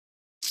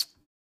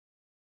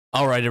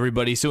All right,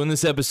 everybody. So in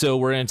this episode,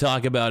 we're going to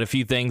talk about a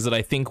few things that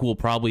I think will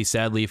probably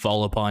sadly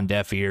fall upon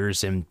deaf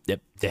ears. And I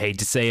hate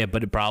to say it,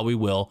 but it probably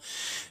will.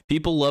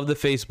 People love the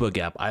Facebook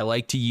app. I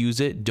like to use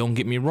it. Don't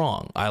get me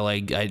wrong.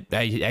 I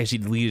actually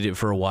deleted it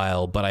for a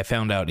while, but I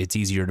found out it's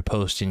easier to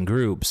post in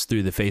groups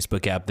through the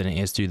Facebook app than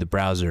it is through the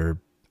browser,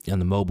 on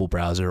the mobile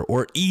browser,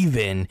 or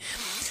even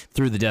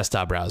through the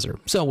desktop browser.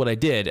 So what I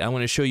did, I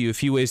want to show you a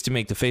few ways to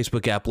make the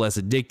Facebook app less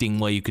addicting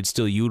while you could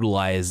still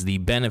utilize the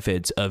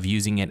benefits of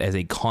using it as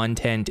a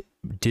content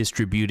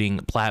distributing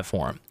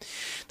platform.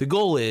 The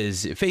goal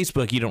is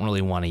Facebook, you don't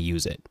really want to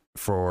use it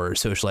for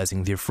socializing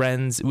with your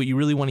friends. What you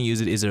really want to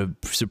use it is a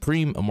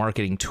supreme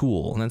marketing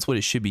tool, and that's what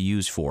it should be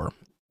used for.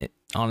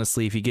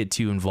 Honestly, if you get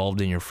too involved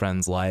in your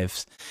friends'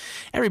 lives,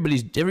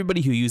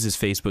 everybody who uses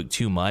Facebook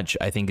too much,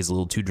 I think, is a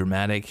little too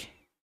dramatic.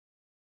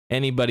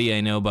 Anybody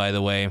I know, by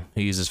the way,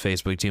 who uses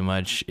Facebook too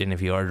much, and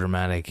if you are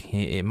dramatic,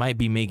 it might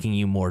be making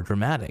you more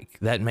dramatic.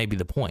 That might be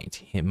the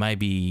point. It might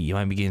be, you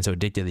might be getting so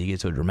addicted that you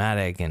get so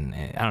dramatic, and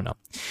I don't know.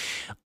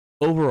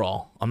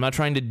 Overall, I'm not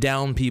trying to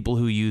down people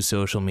who use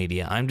social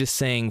media. I'm just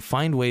saying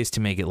find ways to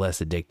make it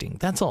less addicting.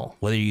 That's all.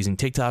 Whether you're using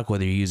TikTok,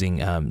 whether you're using,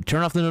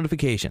 turn off the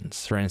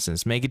notifications, for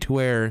instance. Make it to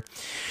where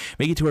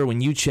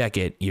when you check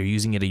it, you're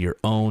using it at your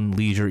own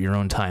leisure, your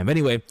own time.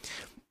 Anyway,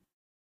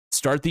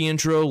 start the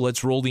intro.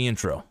 Let's roll the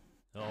intro.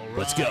 All right,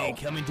 let's go.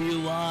 Coming to you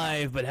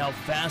live, but how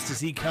fast is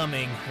he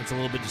coming? It's a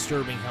little bit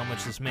disturbing how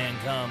much this man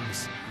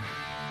comes.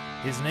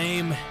 His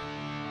name,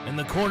 in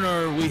the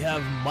corner, we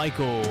have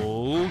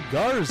Michael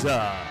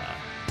Garza.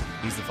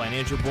 He's the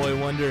financial boy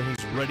wonder.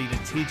 He's ready to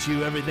teach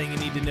you everything you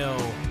need to know.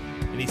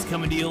 And he's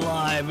coming to you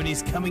live, and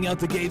he's coming out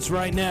the gates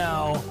right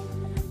now.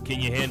 Can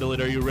you handle it?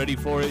 Are you ready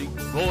for it?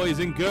 Boys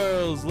and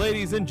girls,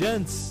 ladies and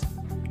gents,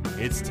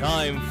 it's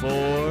time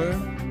for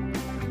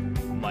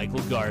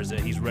Michael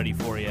Garza. He's ready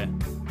for you.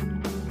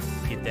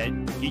 Get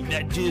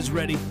that jizz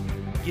ready.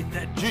 Get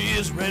that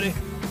jizz ready.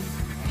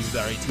 He's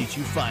already teach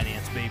you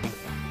finance, baby.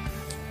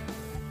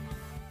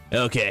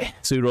 Okay,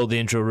 so we rolled the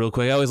intro real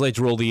quick. I always like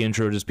to roll the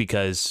intro just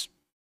because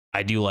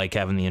I do like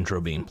having the intro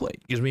being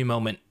played. Gives me a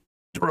moment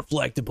to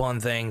reflect upon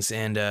things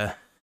and,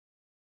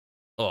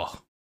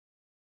 oh,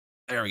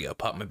 there we go.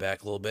 Pop my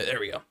back a little bit. There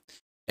we go.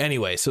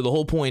 Anyway, so the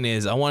whole point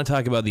is I want to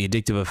talk about the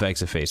addictive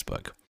effects of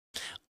Facebook.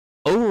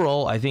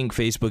 Overall, I think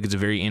Facebook is a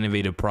very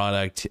innovative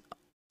product.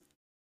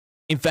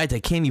 In fact, I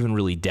can't even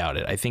really doubt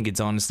it. I think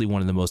it's honestly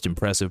one of the most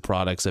impressive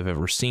products I've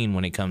ever seen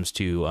when it comes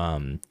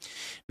to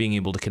being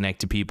able to connect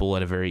to people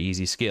at a very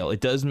easy scale.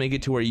 It does make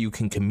it to where you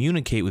can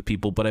communicate with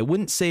people, but I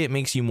wouldn't say it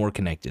makes you more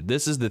connected.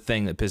 This is the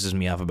thing that pisses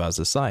me off about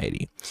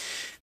society,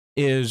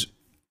 is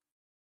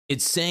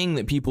it's saying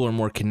that people are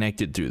more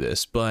connected through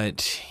this,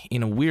 but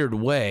in a weird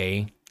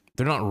way,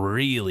 they're not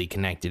really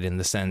connected in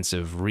the sense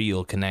of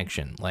real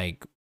connection.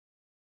 Like,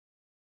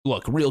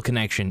 look, real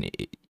connection,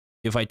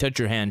 if I touch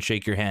your hand,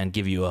 shake your hand,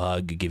 give you a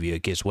hug, give you a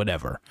kiss,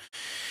 whatever,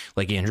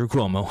 like Andrew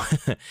Cuomo.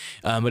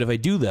 But if I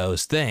do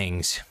those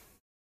things,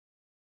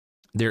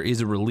 there is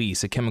a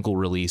release, a chemical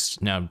release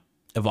now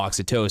of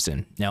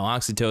oxytocin. Now,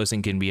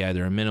 oxytocin can be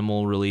either a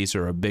minimal release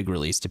or a big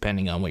release,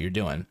 depending on what you're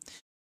doing.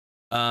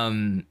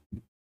 So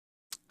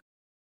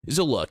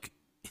look,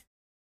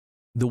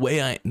 the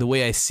way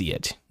I see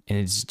it, and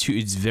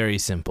it's very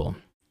simple.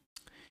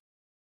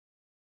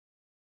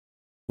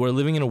 We're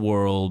living in a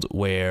world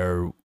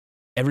where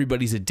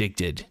everybody's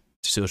addicted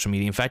to social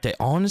media. In fact, I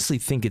honestly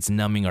think it's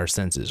numbing our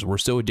senses. We're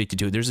so addicted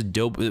to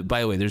it.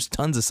 By the way, there's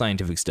tons of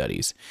scientific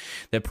studies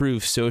that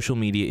prove social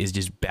media is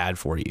just bad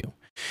for you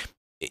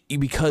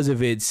because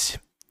of its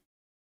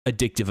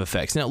addictive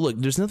effects. Now, look,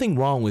 there's nothing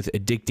wrong with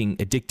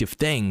addictive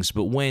things,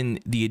 but when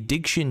the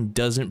addiction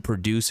doesn't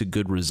produce a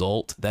good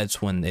result,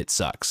 that's when it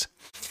sucks.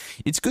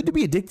 It's good to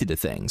be addicted to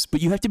things, but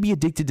you have to be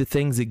addicted to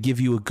things that give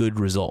you a good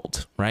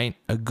result, right?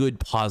 A good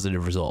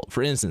positive result.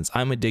 For instance,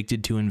 I'm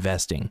addicted to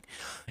investing.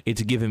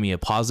 It's given me a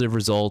positive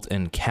result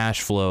and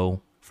cash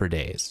flow for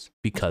days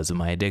because of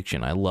my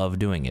addiction. I love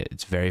doing it.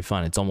 It's very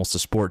fun. It's almost a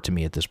sport to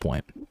me at this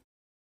point.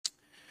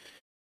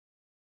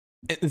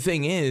 The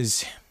thing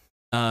is,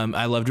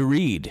 I love to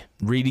read.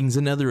 Reading's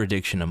another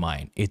addiction of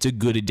mine. It's a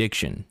good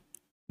addiction.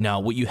 Now,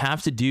 what you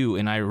have to do,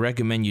 and I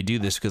recommend you do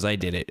this because I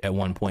did it at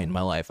one point in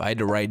my life. I had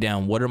to write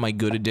down what are my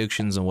good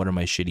addictions and what are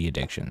my shitty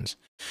addictions.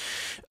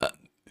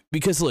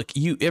 Because look,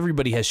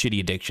 everybody has shitty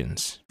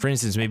addictions. For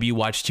instance, maybe you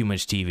watch too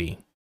much TV.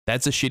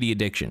 That's a shitty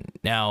addiction.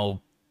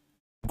 Now,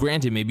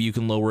 granted, maybe you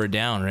can lower it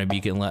down, or maybe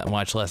you can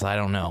watch less. I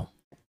don't know.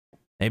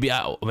 Maybe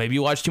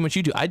you watch too much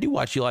YouTube. I do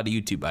watch a lot of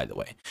YouTube, by the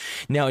way.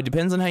 Now, it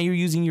depends on how you're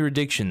using your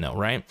addiction, though,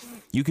 right?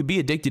 You could be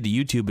addicted to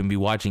YouTube and be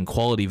watching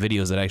quality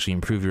videos that actually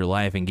improve your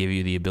life and give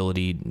you the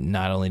ability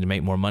not only to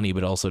make more money,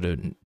 but also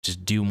to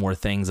just do more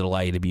things that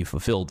allow you to be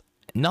fulfilled.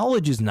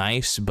 Knowledge is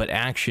nice, but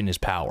action is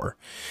power.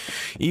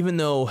 Even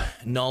though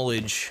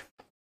knowledge,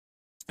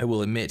 I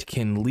will admit,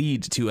 can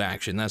lead to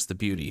action. That's the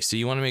beauty. So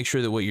you want to make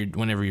sure that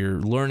whenever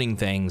you're learning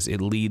things, it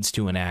leads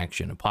to an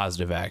action, a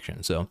positive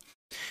action. So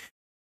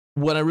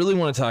what I really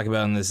want to talk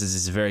about in this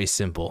is very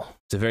simple.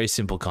 It's a very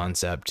simple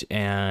concept.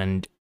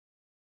 And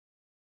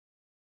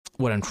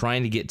what I'm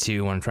trying to get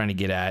to, what I'm trying to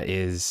get at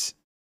is,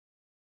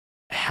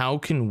 how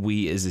can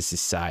we as a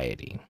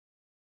society,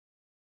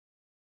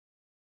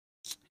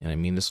 and I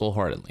mean this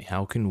wholeheartedly,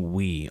 how can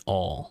we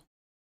all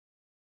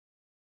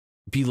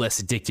be less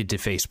addicted to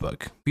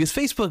Facebook? Because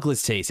Facebook,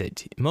 let's face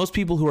it, most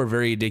people who are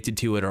very addicted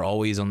to it are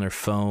always on their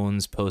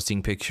phones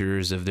posting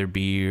pictures of their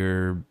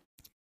beer,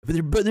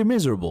 but they're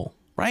miserable,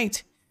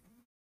 right?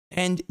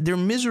 And they're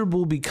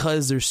miserable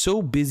because they're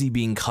so busy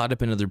being caught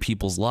up in other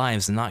people's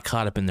lives and not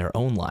caught up in their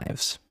own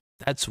lives.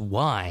 That's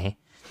why,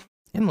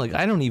 and like,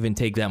 I don't even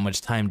take that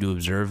much time to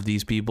observe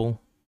these people.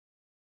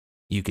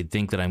 You could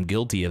think that I'm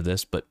guilty of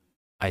this, but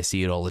I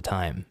see it all the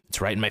time.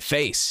 It's right in my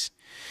face.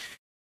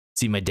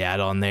 See my dad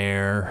on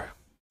there.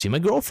 See my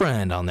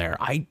girlfriend on there.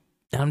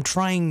 I'm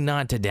trying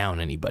not to down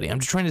anybody. I'm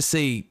just trying to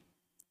say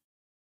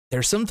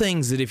there's some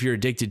things that if you're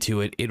addicted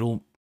to it,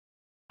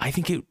 I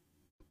think it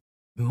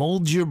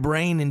molds your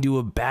brain into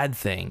a bad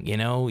thing. You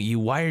know, you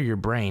wire your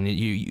brain.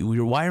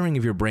 Your wiring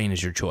of your brain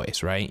is your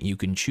choice, right? You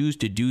can choose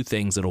to do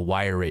things that'll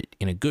wire it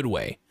in a good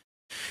way,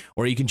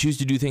 or you can choose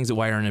to do things that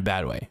wire in a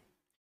bad way.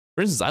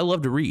 For instance, I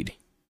love to read.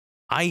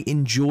 I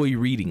enjoy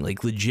reading,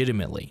 like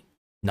legitimately.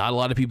 Not a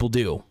lot of people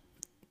do.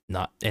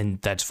 And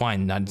that's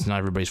fine. It's not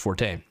everybody's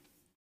forte.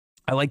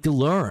 I like to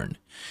learn.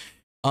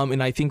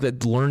 And I think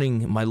that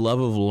my love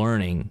of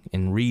learning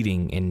and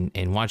reading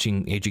and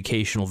watching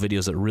educational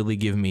videos that really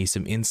give me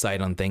some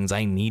insight on things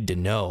I need to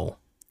know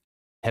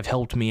have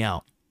helped me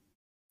out.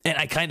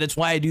 And that's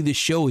why I do this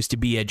show, is to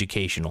be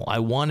educational. I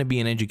want to be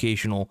an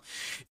educational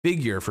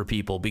figure for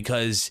people,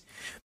 because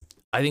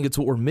I think it's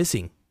what we're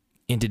missing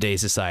in today's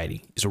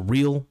society, is a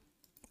real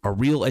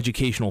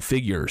educational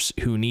figures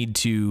who need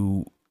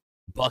to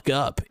buck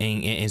up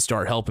and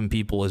start helping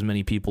people, as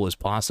many people as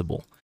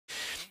possible.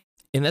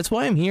 And that's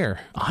why I'm here.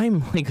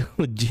 I'm like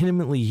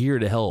legitimately here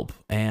to help.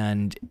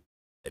 And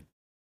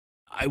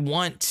I don't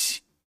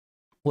want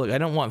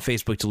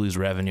Facebook to lose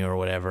revenue or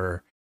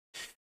whatever.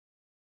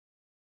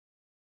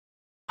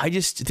 I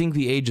just think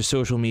the age of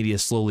social media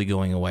is slowly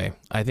going away.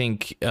 I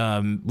think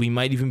we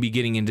might even be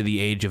getting into the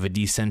age of a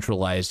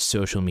decentralized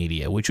social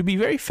media, which would be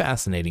very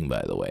fascinating,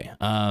 by the way,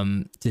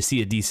 to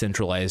see a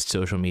decentralized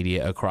social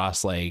media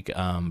across, like,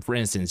 for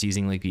instance,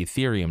 using like the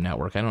Ethereum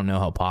network. I don't know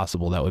how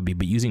possible that would be,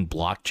 but using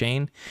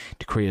blockchain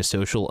to create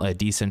a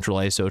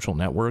decentralized social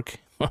network,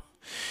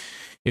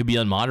 it'd be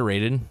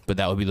unmoderated, but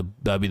that would be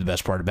the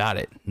best part about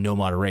it. No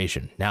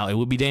moderation. Now, it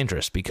would be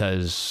dangerous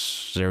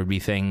because there would be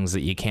things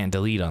that you can't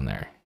delete on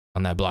there,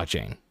 on that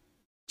blockchain.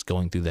 It's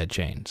going through that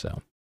chain.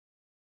 So,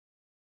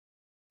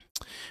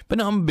 but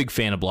no, I'm a big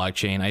fan of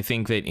blockchain. I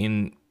think that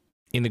in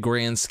the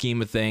grand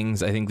scheme of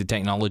things, I think the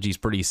technology is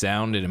pretty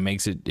sound, and it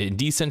makes it,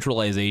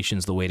 decentralization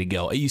is the way to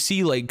go. You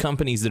see, like,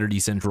 companies that are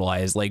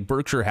decentralized, like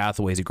Berkshire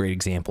Hathaway is a great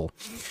example.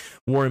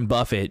 Warren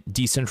Buffett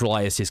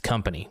decentralized his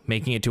company,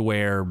 making it to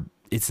where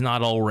it's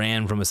not all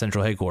ran from a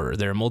central headquarters.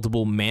 There are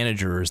multiple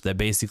managers that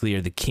basically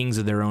are the kings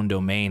of their own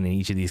domain in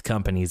each of these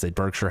companies that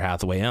Berkshire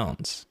Hathaway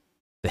owns.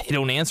 They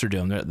don't answer to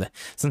him.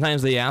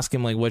 Sometimes they ask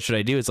him, like, what should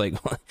I do? It's like,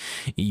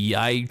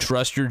 I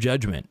trust your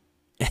judgment.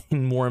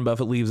 And Warren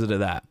Buffett leaves it at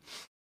that.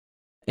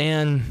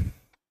 And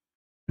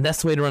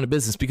that's the way to run a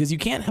business, because you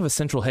can't have a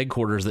central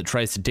headquarters that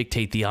tries to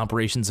dictate the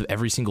operations of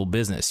every single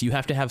business. You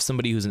have to have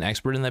somebody who's an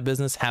expert in that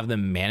business, have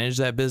them manage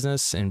that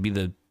business and be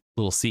the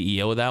little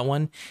CEO of that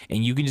one,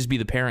 and you can just be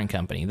the parent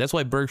company. That's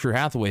why Berkshire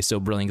Hathaway is so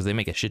brilliant, because they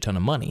make a shit ton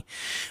of money.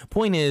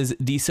 Point is,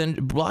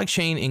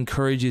 blockchain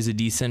encourages a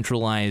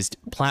decentralized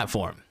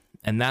platform,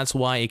 and that's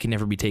why it can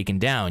never be taken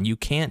down. You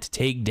can't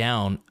take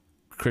down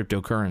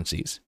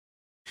cryptocurrencies.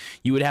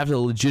 You would have to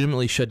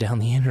legitimately shut down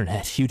the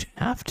internet. You'd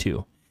have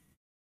to.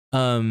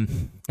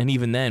 And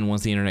even then,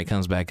 once the internet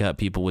comes back up,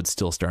 people would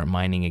still start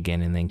mining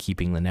again and then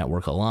keeping the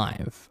network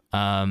alive.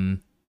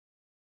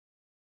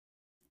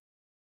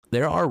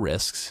 There are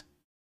risks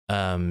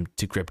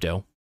to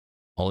crypto,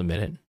 I'll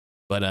admit it,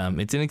 but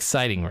it's an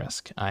exciting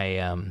risk.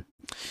 I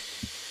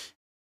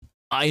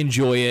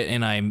enjoy it,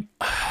 and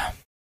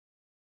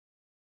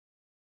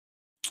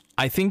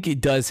I think it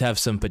does have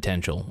some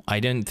potential. I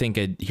didn't think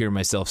I'd hear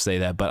myself say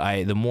that,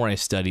 but the more I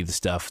study the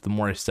stuff, the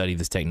more I study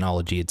this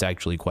technology, it's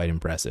actually quite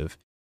impressive.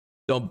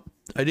 So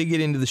I did get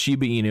into the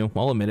Shiba Inu,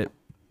 I'll admit it.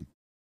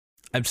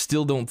 I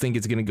still don't think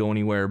it's going to go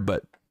anywhere,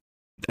 but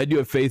I do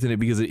have faith in it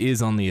because it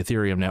is on the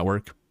Ethereum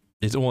network.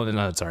 It's an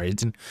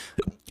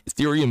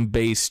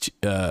Ethereum-based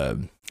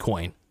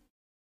coin,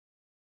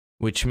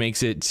 which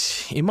makes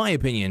it, in my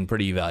opinion,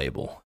 pretty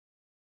valuable.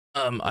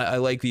 I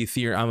like the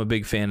Ethereum. I'm a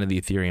big fan of the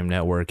Ethereum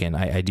network, and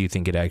I do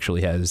think it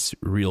actually has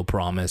real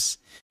promise.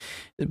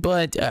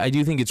 But I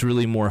do think it's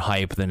really more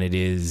hype than it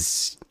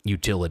is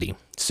utility.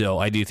 So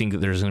I do think that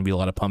there's going to be a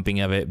lot of pumping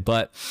of it.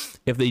 But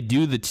if they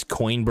do the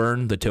coin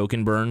burn, the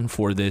token burn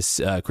for this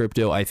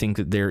crypto, I think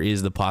that there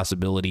is the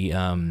possibility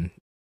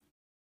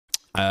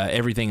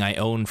everything I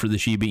own for the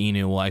Shiba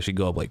Inu will actually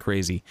go up like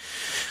crazy.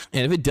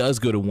 And if it does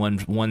go to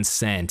one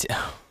cent,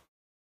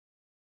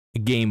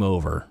 game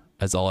over.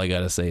 That's all I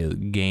gotta say.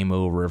 Game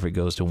over if it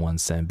goes to 1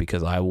 cent,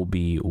 because I will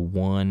be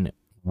one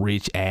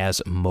rich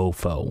ass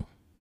mofo.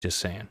 Just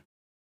saying.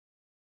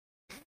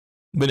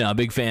 But no,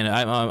 big fan.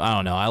 I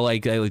don't know. I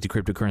like the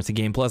cryptocurrency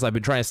game. Plus, I've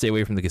been trying to stay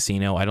away from the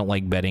casino. I don't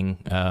like betting.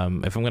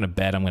 If I'm gonna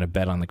bet, I'm gonna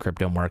bet on the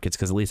crypto markets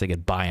because at least I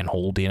get buy and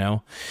hold. You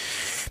know,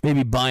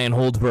 maybe buy and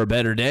hold for a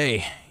better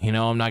day. You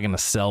know, I'm not gonna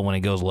sell when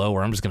it goes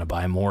lower. I'm just gonna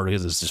buy more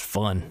because it's just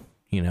fun.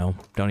 You know,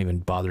 don't even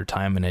bother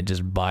timing it.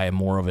 Just buy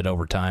more of it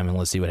over time and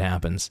let's see what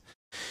happens.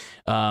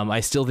 I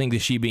still think the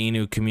Shiba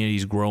Inu community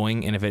is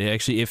growing, and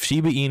if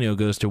Shiba Inu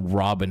goes to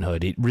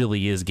Robinhood, it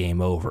really is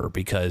game over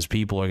because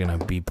people are gonna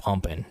be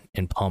pumping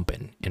and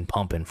pumping and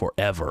pumping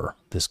forever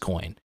this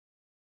coin.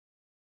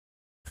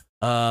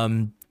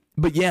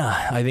 But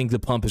yeah, I think the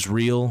pump is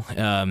real.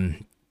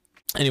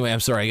 Anyway, I'm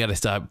sorry, I gotta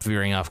stop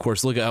veering off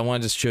course. Look, I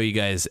wanted to show you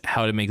guys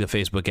how to make the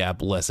Facebook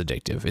app less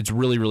addictive. It's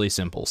really, really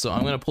simple. So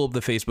I'm gonna pull up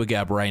the Facebook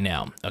app right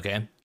now.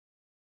 Okay.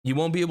 You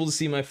won't be able to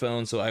see my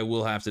phone, so I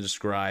will have to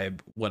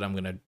describe what I'm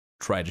gonna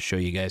try to show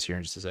you guys here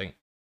in just a second.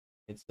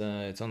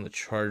 It's on the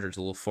charger. It's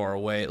a little far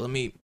away. Let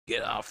me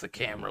get off the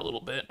camera a little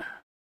bit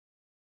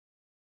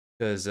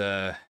because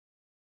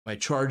my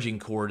charging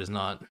cord is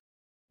not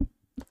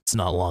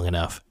long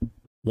enough.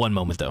 One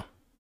moment though.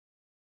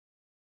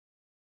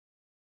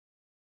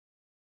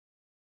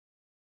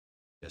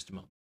 Just a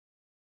moment.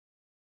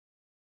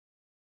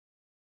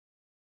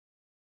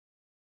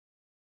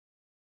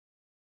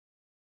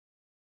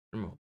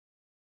 Remote.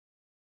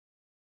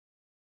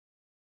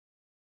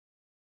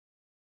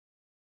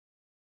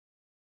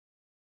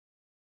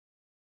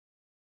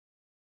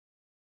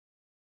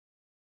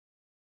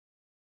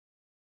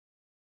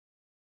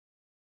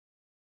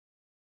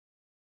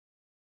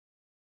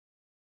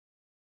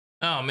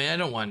 Oh man, I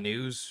don't want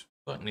news.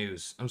 Fuck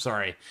news. I'm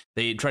sorry.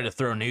 They tried to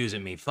throw news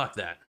at me. Fuck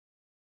that.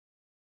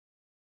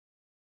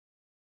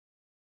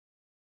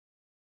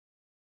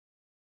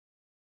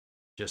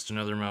 Just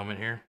another moment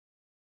here.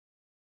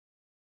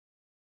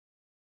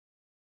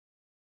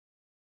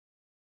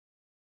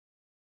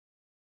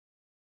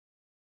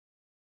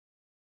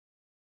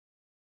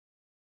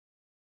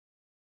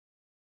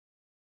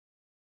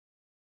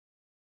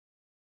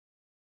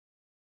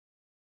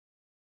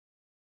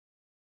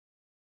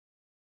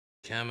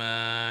 Come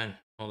on.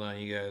 Hold on,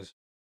 you guys.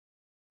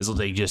 This will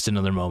take just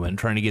another moment. I'm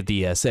trying to get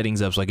the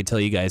settings up so I can tell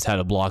you guys how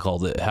to block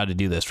how to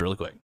do this really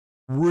quick.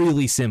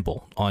 Really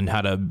simple on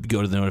how to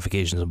go to the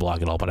notifications and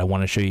block it all, but I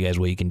want to show you guys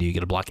what you can do. You got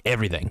to block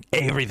everything.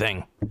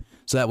 Everything.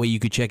 So that way you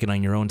could check it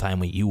on your own time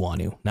when you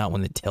want to, not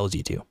when it tells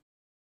you to.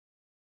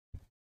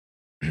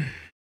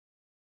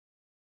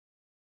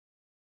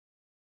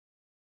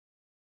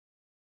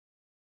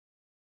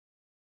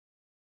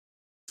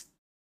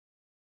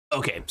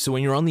 Okay, so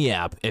when you're on the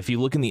app, if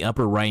you look in the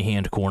upper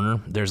right-hand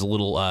corner, there's a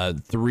little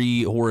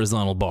 3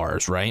 horizontal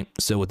bars, right?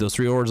 So with those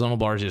 3 horizontal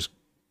bars, just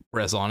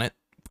press on it.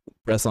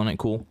 Press on it,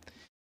 cool.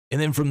 And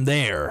then from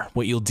there,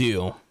 what you'll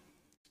do,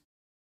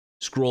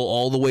 scroll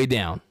all the way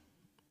down.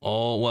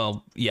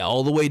 All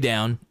the way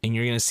down, and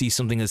you're going to see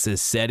something that says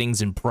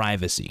Settings and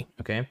Privacy,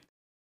 okay?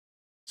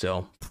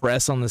 So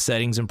press on the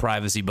Settings and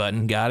Privacy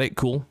button. Got it?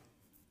 Cool.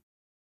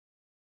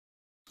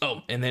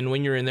 Oh, and then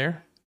when you're in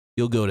there,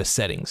 you'll go to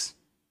Settings.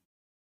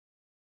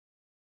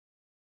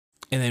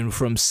 And then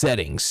from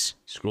Settings,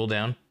 scroll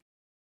down.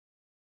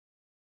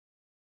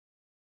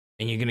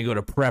 And you're going to go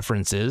to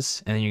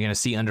Preferences. And then you're going to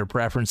see under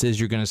Preferences,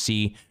 you're going to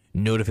see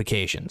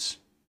Notifications.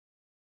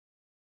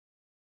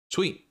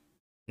 Sweet.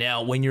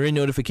 Now, when you're in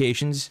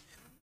Notifications,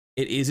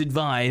 it is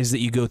advised that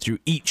you go through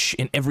each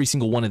and every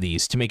single one of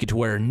these to make it to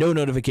where no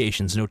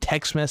notifications, no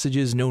text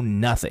messages, no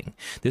nothing.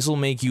 This will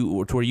make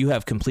you to where you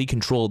have complete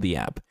control of the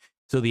app.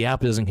 So the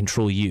app doesn't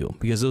control you,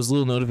 because those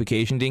little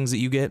notification dings that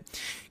you get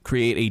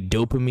create a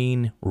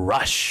dopamine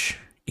rush.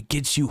 It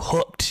gets you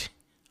hooked.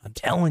 I'm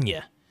telling you.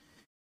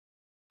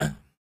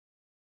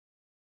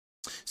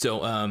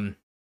 So, I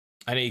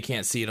know you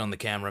can't see it on the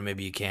camera.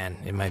 Maybe you can.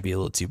 It might be a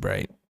little too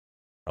bright.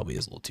 Probably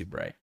is a little too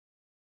bright.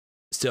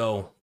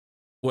 So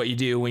what you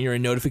do when you're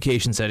in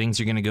notification settings,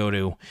 you're going to go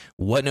to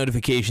what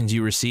notifications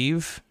you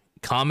receive,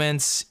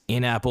 comments,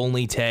 in-app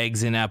only,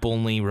 tags, in-app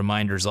only,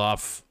 reminders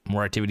off,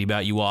 more activity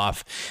about you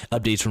off,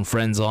 updates from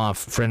friends off,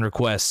 friend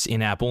requests,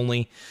 in-app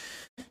only,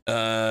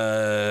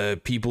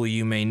 people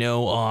you may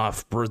know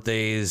off,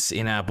 birthdays,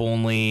 in-app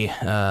only,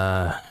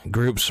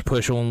 groups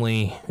push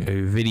only,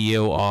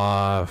 video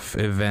off,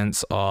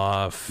 events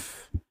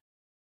off,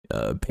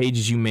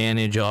 pages you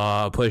manage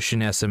off, push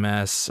and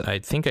SMS. I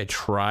think I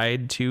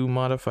tried to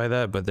modify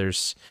that, but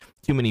there's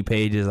too many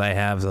pages I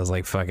have, so I was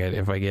like, fuck it.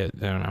 If I get,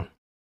 I don't know.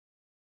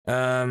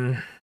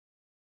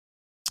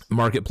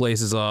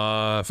 Marketplace is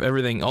off.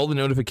 Everything, all the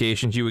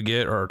notifications you would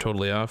get are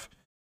totally off.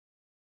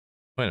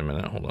 Wait a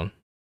minute, hold on.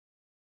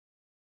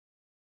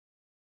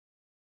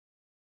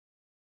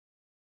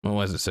 Well,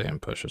 why does it say I'm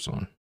push this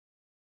on?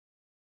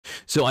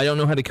 So I don't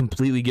know how to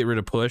completely get rid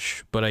of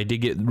push, but I did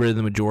get rid of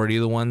the majority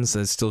of the ones.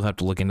 I still have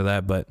to look into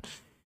that, but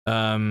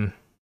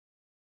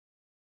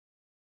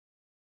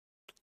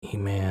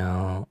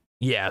email.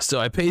 Yeah, so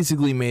I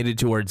basically made it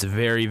to where it's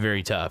very,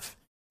 very tough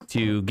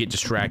to get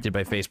distracted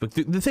by Facebook.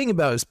 The thing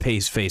about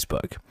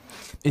Facebook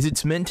is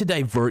it's meant to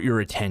divert your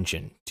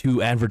attention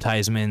to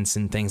advertisements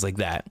and things like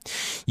that.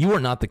 You are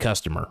not the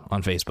customer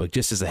on Facebook,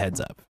 just as a heads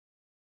up.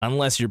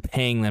 Unless you're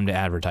paying them to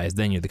advertise,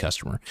 then you're the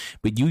customer.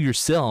 But you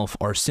yourself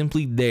are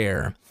simply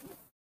there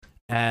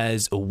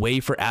as a way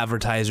for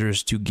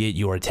advertisers to get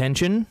your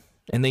attention.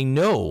 And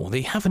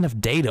they have enough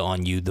data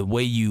on you, the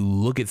way you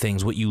look at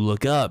things, what you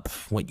look up,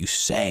 what you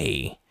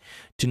say,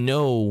 to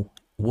know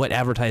what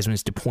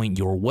advertisements to point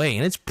your way.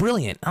 And it's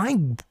brilliant. I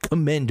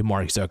commend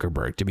Mark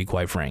Zuckerberg, to be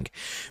quite frank.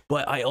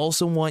 But I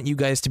also want you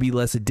guys to be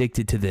less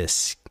addicted to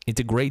this. It's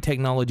a great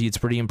technology. It's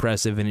pretty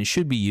impressive, and it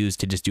should be used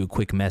to just do a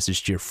quick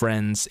message to your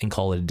friends and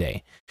call it a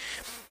day.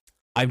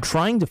 I'm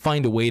trying to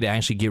find a way to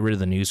actually get rid of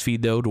the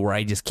newsfeed, though, to where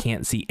I just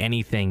can't see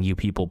anything you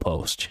people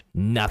post.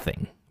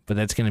 Nothing. But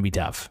that's going to be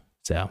tough.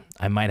 So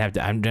I'm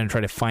going to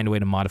try to find a way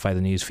to modify the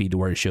newsfeed to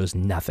where it shows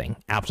nothing.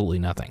 Absolutely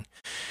nothing.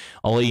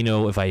 I'll let you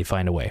know if I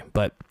find a way.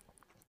 But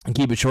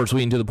keep it short,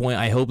 sweet, and to the point.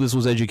 I hope this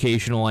was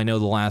educational. I know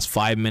the last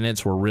 5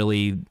 minutes were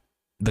really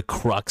the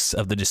crux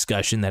of the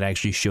discussion that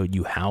actually showed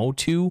you how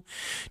to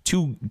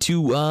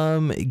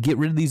get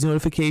rid of these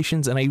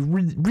notifications, and I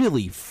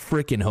really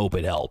freaking hope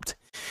it helped.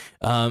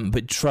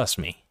 But trust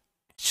me,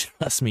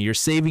 you're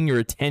saving your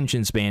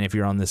attention span if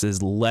you're on this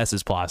as less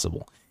as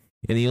possible.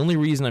 And the only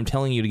reason I'm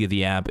telling you to get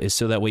the app is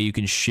so that way you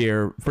can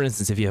share, for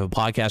instance, if you have a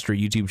podcast or a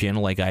YouTube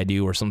channel like I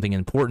do, or something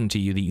important to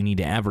you that you need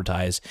to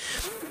advertise,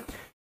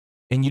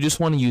 and you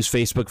just want to use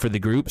Facebook for the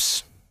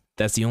groups,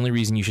 that's the only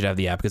reason you should have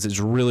the app, because it's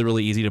really,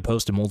 really easy to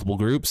post to multiple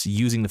groups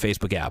using the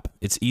Facebook app.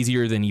 It's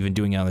easier than even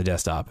doing it on the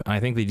desktop. And I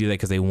think they do that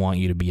because they want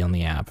you to be on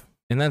the app.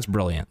 And that's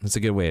brilliant. That's a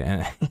good way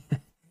to...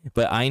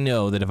 But I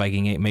know that if I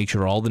can make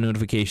sure all the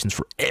notifications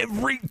for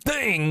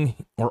everything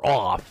are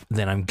off,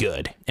 then I'm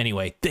good.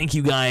 Anyway, thank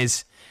you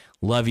guys.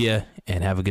 Love you, and have a good